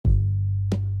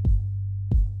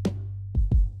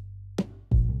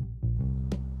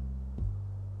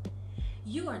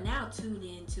You are now tuned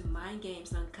in to Mind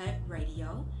Games Uncut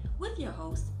Radio with your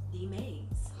host, D Mays.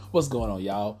 What's going on,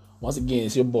 y'all? Once again,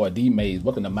 it's your boy D Mays.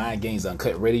 Welcome to Mind Games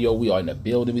Uncut Radio. We are in the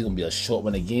building. We're going to be a short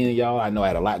one again, y'all. I know I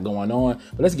had a lot going on,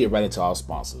 but let's get right into our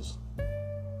sponsors.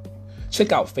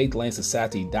 Check out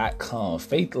faithlanesociety.com.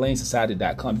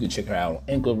 Faithlanesociety.com. You can check her out on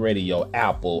Anchor Radio,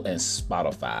 Apple, and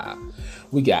Spotify.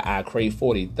 We got I Crave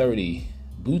 4030.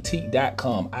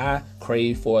 Boutique.com. I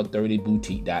Crave 430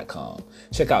 Boutique.com.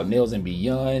 Check out Nails and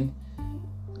Beyond.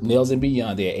 Nails and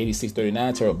Beyond. They're at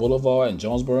 8639 Terra Boulevard in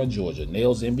Jonesboro, Georgia.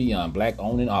 Nails and Beyond. Black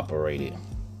owned and operated.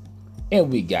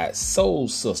 And we got Soul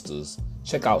Sisters.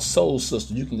 Check out Soul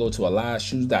Sisters. You can go to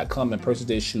AliveShoes.com and purchase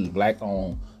their shoes. Black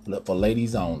owned for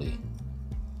ladies only.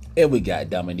 And we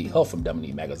got Dominique Huff from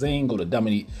Dominique Magazine. Go to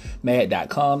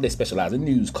DominiqueMag.com. They specialize in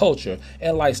news, culture,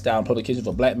 and lifestyle publications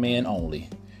for black men only.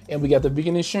 And we got the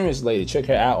vegan insurance lady. Check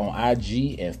her out on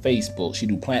IG and Facebook. She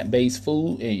do plant-based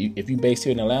food. And if you based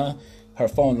here in Atlanta, her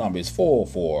phone number is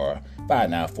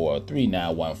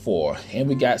 404-594-3914. And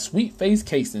we got Sweet Face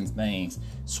Cakes and Things.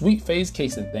 Sweet Face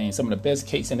Cakes and Things. Some of the best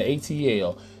cakes in the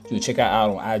ATL. You can check her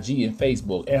out on IG and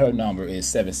Facebook. And her number is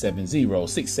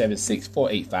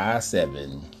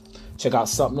 770-676-4857. Check out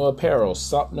Sumner Apparel.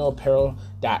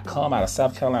 SumnerApparel.com out of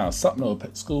South Carolina. Sumner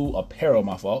School Apparel,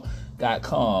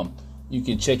 .com. You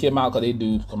can check him out because they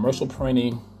do commercial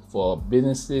printing for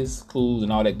businesses, schools,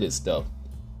 and all that good stuff.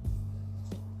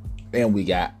 And we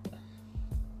got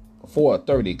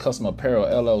 430 Custom Apparel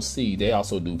LLC. They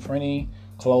also do printing,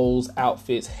 clothes,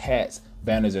 outfits, hats,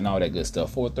 banners, and all that good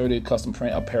stuff. 430 Custom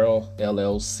Print Apparel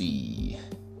LLC.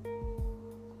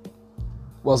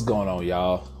 What's going on,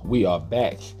 y'all? We are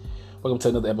back. Welcome to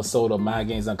another episode of Mind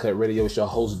Games Uncut Radio. It's your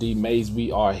host, D Mays.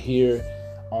 We are here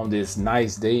on this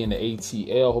nice day in the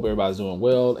ATL. Hope everybody's doing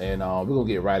well. And we're going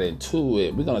to get right into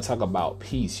it. We're going to talk about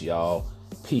peace, y'all.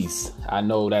 Peace. I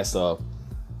know that's a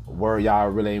word y'all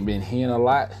really ain't been hearing a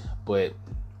lot, but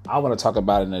I want to talk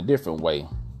about it in a different way.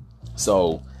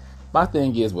 So my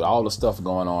thing is, with all the stuff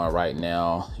going on right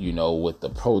now, you know, with the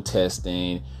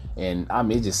protesting, and I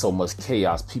mean, it's just so much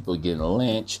chaos. People getting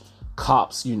lynched.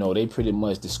 Cops, you know, they pretty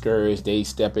much discouraged. They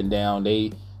stepping down.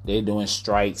 They're doing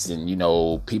strikes, and, you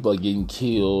know, people are getting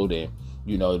killed, and,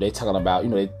 you know, they talking about, you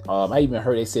know, I even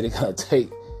heard they said they're going to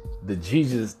take the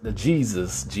Jesus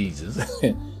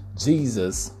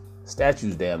Jesus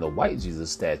statues down, the white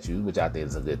Jesus statues, which I think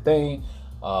is a good thing.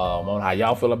 I don't know how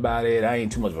y'all feel about it. I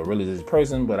ain't too much of a religious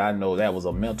person, but I know that was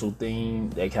a mental thing.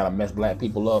 They kind of messed black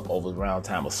people up over around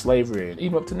time of slavery, and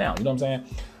even up to now, you know what I'm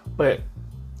saying? But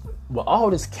all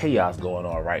this chaos going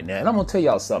on right now, and I'm going to tell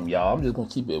y'all something, y'all. I'm just going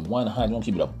to keep it 100. I'm going to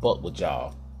keep it a buck with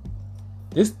y'all.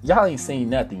 Y'all ain't seen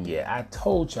nothing yet. I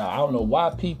told y'all, I don't know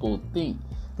why people think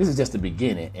this is just the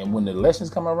beginning. And when the elections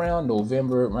come around, when the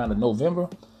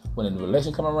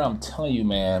election come around, I'm telling you,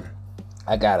 man,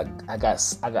 I got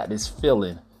this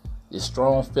feeling, this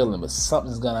strong feeling, but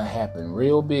something's going to happen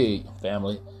real big,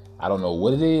 family. I don't know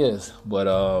what it is,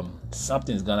 but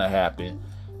something's going to happen.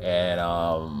 And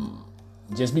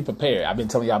just be prepared. I've been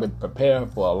telling y'all, I've been preparing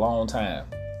for a long time.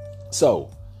 So,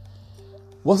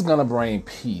 what's gonna bring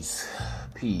peace?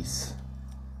 Peace.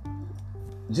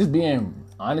 Just being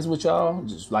honest with y'all,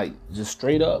 just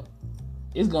straight up.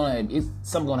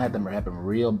 Something gonna have to happen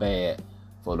real bad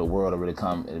for the world to really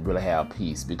come and really have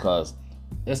peace. Because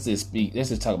let's just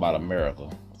talk about America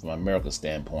from America's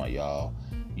standpoint, y'all.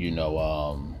 You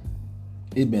know,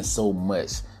 it's been so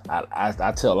much.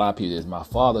 I tell a lot of people this. My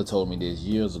father told me this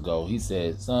years ago. He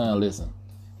said, son, listen.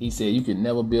 He said, you can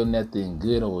never build nothing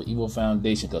good over evil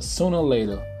foundation, because sooner or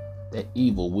later, that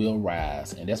evil will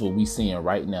rise. And that's what we're seeing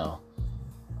right now.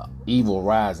 Evil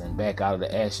rising back out of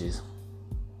the ashes.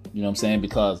 You know what I'm saying?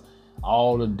 Because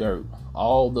all the dirt,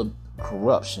 all the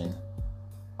corruption,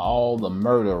 all the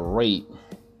murder, rape,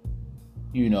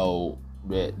 you know,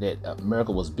 that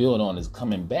America was built on is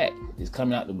coming back. It's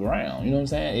coming out the ground. You know what I'm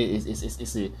saying?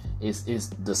 It's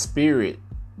the spirit,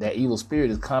 that evil spirit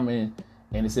is coming,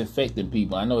 and it's infecting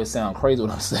people. I know it sounds crazy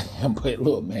what I'm saying, but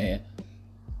look, man,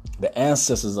 the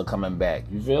ancestors are coming back.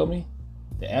 You feel me?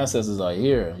 The ancestors are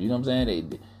here. You know what I'm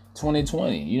saying?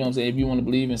 2020. You know what I'm saying? If you want to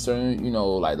believe in certain, you know,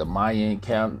 like the Mayan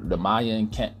calendar,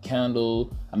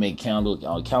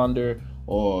 calendar,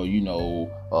 or, you know,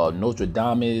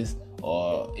 Nostradamus,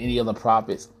 or any other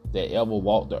prophets that ever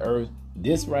walked the earth,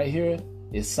 this right here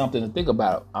is something to think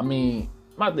about. I mean,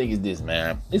 my thing is this,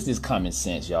 man. It's just common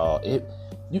sense, y'all.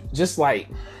 You just like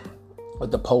with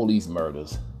the police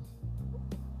murders,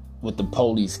 with the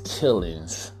police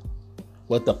killings,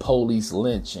 with the police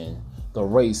lynching, the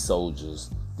race soldiers,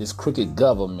 this crooked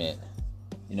government,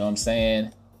 you know what I'm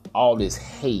saying? All this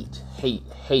hate.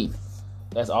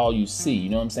 That's all you see. You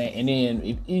know what I'm saying? And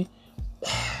then,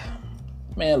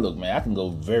 man, look, man, I can go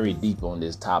very deep on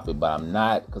this topic, but I'm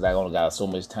not because I only got so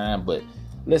much time. But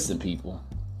listen, people,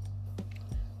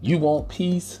 you want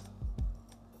peace?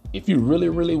 If you really,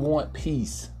 really want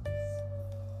peace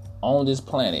on this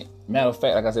planet, matter of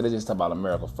fact, like I said, let's just talk about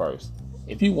America first.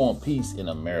 If you want peace in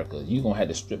America, you're going to have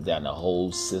to strip down the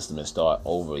whole system and start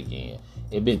over again.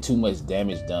 It's been too much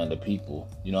damage done to people.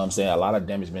 You know what I'm saying? A lot of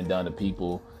damage been done to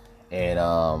people.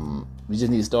 And we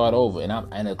just need to start over.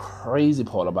 And the crazy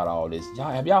part about all this,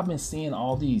 have y'all been seeing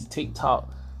all these TikTok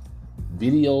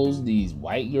videos these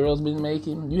white girls been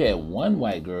making? You had one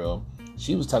white girl,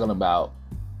 she was talking about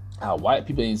how white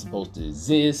people ain't supposed to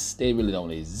exist. They really don't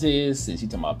exist. And she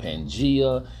talking about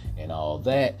Pangea and all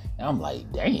that. And I'm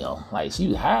like, damn. Like, she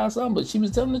was high or something, but she was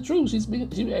telling the truth. She was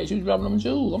dropping them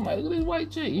jewels. I'm like, look at this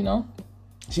white chick, you know.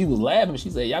 She was laughing.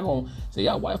 She said, y'all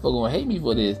white folk gonna hate me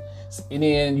for this. And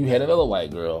then you had another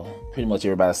white girl. Pretty much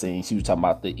everybody saying she was talking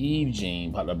about the Eve gene.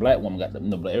 About the black woman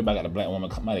everybody got the black woman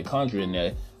mitochondria in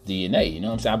their DNA. You know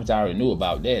what I'm saying? I already knew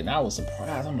about that. And I was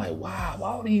surprised. I'm like, wow,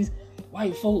 all these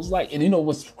white folks like, and you know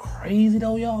what's crazy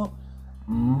though, y'all?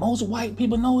 Most white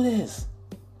people know this.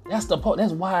 That's the part.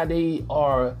 That's why they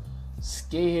are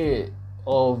scared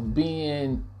of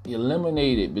being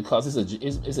eliminated, because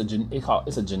it's a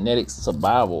genetic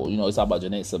survival. You know, it's all about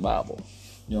genetic survival.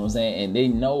 You know what I'm saying? And they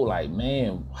know, like,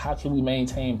 man, how can we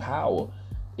maintain power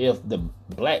if the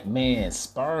black man's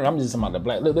sperm? I'm just talking about the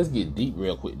black. Look, let's get deep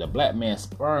real quick. The black man's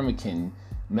sperm can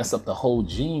mess up the whole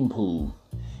gene pool.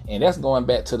 And that's going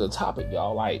back to the topic,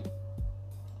 y'all. Like,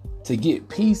 to get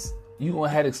peace, you're going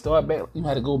to have to start back. You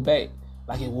have to go back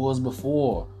like it was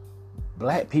before.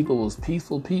 Black people was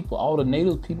peaceful people. All the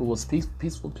native people was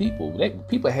peaceful people.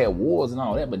 People had wars and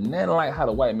all that, but nothing like how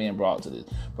the white man brought to us.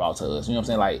 You know what I'm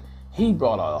saying? Like, he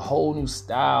brought a whole new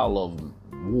style of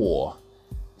war,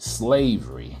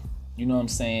 slavery. You know what I'm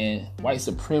saying? White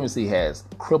supremacy has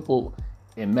crippled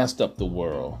and messed up the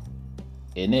world.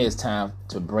 And it's time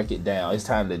to break it down. It's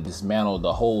time to dismantle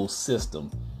the whole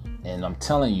system. And I'm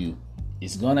telling you,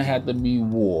 it's going to have to be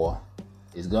war.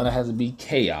 It's going to have to be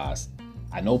chaos.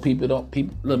 I know people,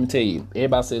 let me tell you,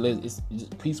 everybody say it's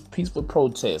peaceful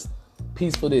protest,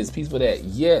 peace for this, peace for that.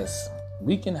 Yes,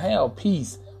 we can have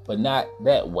peace, but not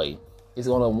that way. It's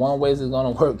one way it's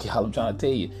gonna work, y'all. I'm trying to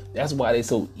tell you. That's why they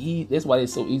so easy. That's why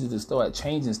it's so easy to start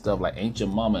changing stuff like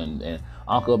Ancient Mama and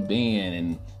Uncle Ben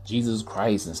and Jesus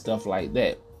Christ and stuff like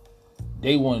that.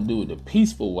 They want to do it the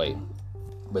peaceful way,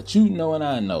 but you know and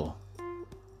I know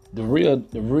the real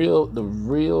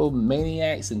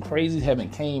maniacs and crazies haven't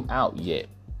came out yet.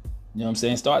 You know what I'm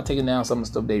saying? Start taking down some of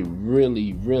the stuff they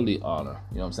really, really honor.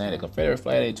 You know what I'm saying? The Confederate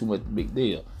flag ain't too much big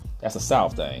deal. That's a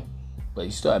South thing. But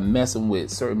you start messing with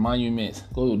certain monuments,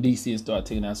 go to DC and start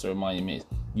taking down certain monuments,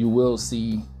 you will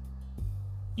see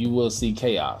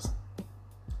chaos,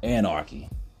 anarchy.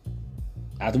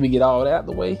 After we get all that out of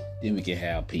the way, then we can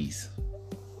have peace.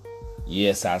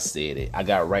 Yes, I said it. I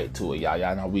got right to it, y'all.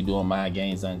 Y'all know we doing Mind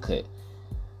Games Uncut.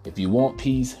 If you want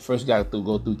peace, first you got to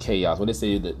go through chaos. What they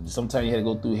say that sometimes you had to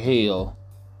go through hell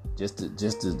just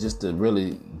to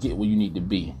really get where you need to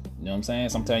be. You know what I'm saying?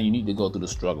 Sometimes you need to go through the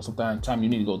struggle. Sometimes you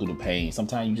need to go through the pain.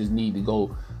 Sometimes you just need to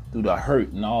go through the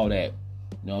hurt and all that.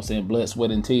 You know what I'm saying? Blood,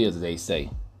 sweat, and tears, as they say,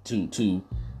 to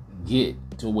get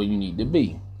to where you need to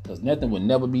be. Because nothing will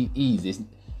never be easy.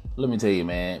 Let me tell you,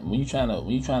 man. When you trying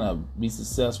to be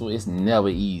successful, it's never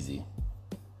easy.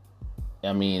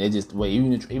 I mean, it just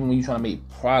even when you're trying to make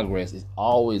progress, it's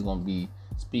always gonna be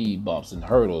speed bumps and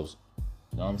hurdles.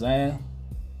 You know what I'm saying?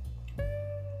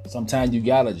 Sometimes you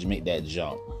gotta make that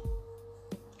jump.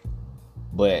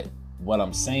 But what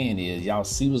I'm saying is, y'all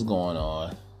see what's going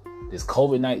on. This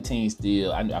COVID-19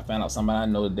 still. I found out somebody I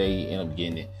know today ended up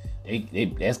getting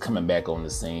it. That's coming back on the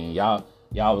scene. Y'all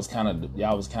was kind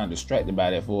of distracted by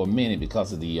that for a minute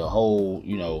because of the whole,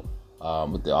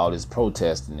 with all this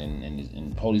protesting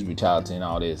and police brutality and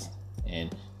all this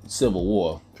and civil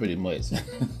war, pretty much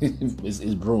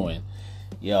it's brewing.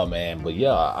 Yeah, man. But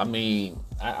yeah, I mean,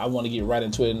 I want to get right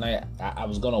into it tonight. I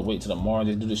was gonna wait till tomorrow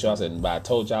to do the show. But I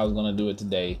told you I was gonna do it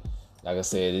today. Like I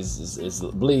said, it's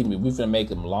believe me, we're gonna make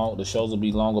them long. The shows will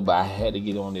be longer, but I had to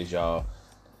get on this, y'all.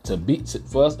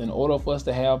 In order for us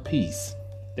to have peace,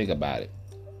 think about it.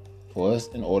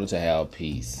 In order to have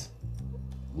peace,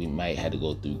 we might have to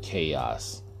go through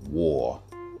chaos, war.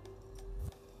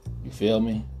 You feel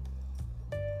me?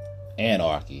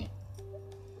 Anarchy.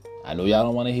 I know y'all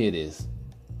don't want to hear this,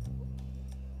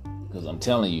 because I'm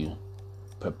telling you,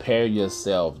 prepare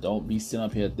yourself. Don't be sitting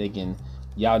up here thinking,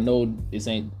 y'all know this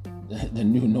ain't the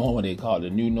new normal. They call it the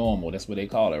new normal. That's what they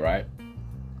call it, right?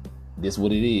 This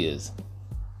what it is.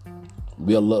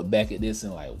 we'll look back at this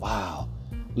and like, wow,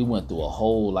 we went through a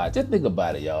whole lot. Just think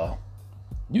about it, y'all.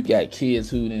 You got kids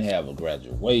who didn't have a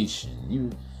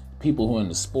graduation. People who are in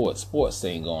the sports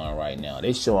ain't going right now.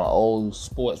 They showing old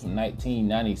sports from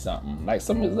 1990 something, like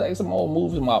some old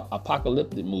movie, my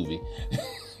apocalyptic movie.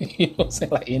 You know what I'm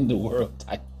saying? Like in the world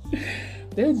type.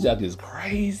 That junk is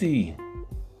crazy,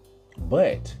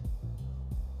 but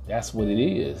that's what it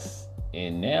is,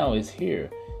 and now it's here.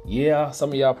 Yeah, some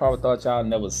of y'all probably thought y'all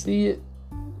never see it,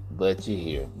 but you're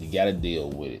here. You got to deal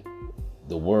with it.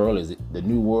 The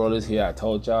new world is here. I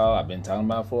told y'all, I've been talking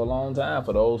about it for a long time.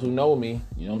 For those who know me,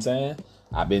 you know what I'm saying?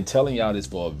 I've been telling y'all this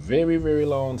for a very, very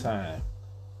long time.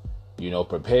 You know,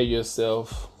 prepare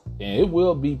yourself, and it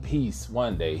will be peace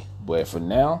one day. But for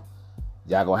now,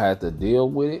 y'all gonna have to deal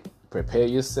with it. Prepare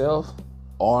yourself,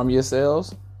 arm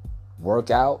yourselves, work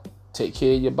out, take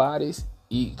care of your bodies,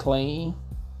 eat clean,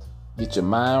 get your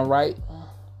mind right.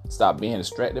 Stop being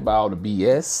distracted by all the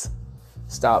BS.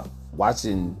 Stop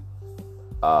watching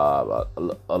love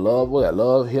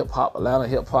hip hop, Atlanta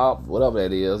hip hop, whatever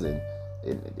that is, and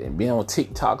being on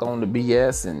TikTok on the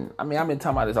BS. And I mean, I've been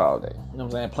talking about this all day. You know what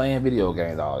I'm saying? Playing video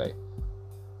games all day.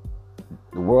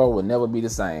 The world will never be the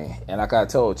same. And like I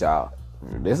told y'all,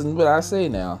 listen to what I say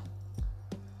now.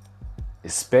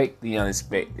 Expect the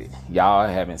unexpected. Y'all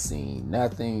haven't seen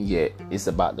nothing yet. It's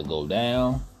about to go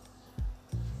down.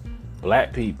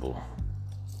 Black people,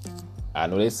 I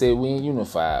know they say we ain't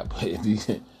unified, but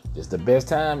it's the best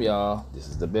time, y'all. This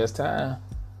is the best time.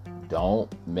 Don't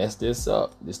mess this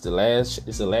up. It's the last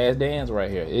dance right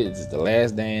here. It's the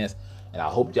last dance, and I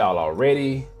hope y'all are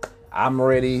ready. I'm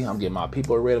ready. I'm getting my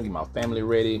people ready. I'm getting my family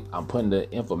ready. I'm putting the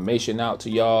information out to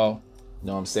y'all. You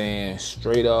know what I'm saying?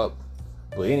 Straight up.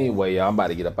 But anyway, y'all, I'm about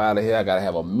to get up out of here. I gotta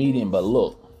have a meeting. But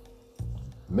look,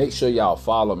 make sure y'all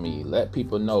follow me. Let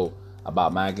people know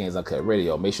about Mind Games Uncut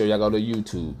Radio. Make sure y'all go to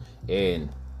YouTube and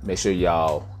make sure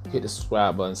y'all hit the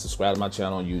subscribe button. Subscribe to my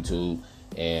channel on YouTube,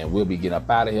 and we'll be getting up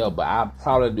out of here. But I'll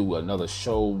probably do another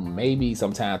show maybe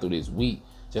sometime through this week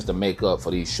just to make up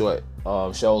for these short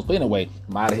shows. But anyway,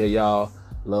 I'm out of here, y'all.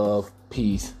 Love,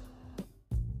 peace.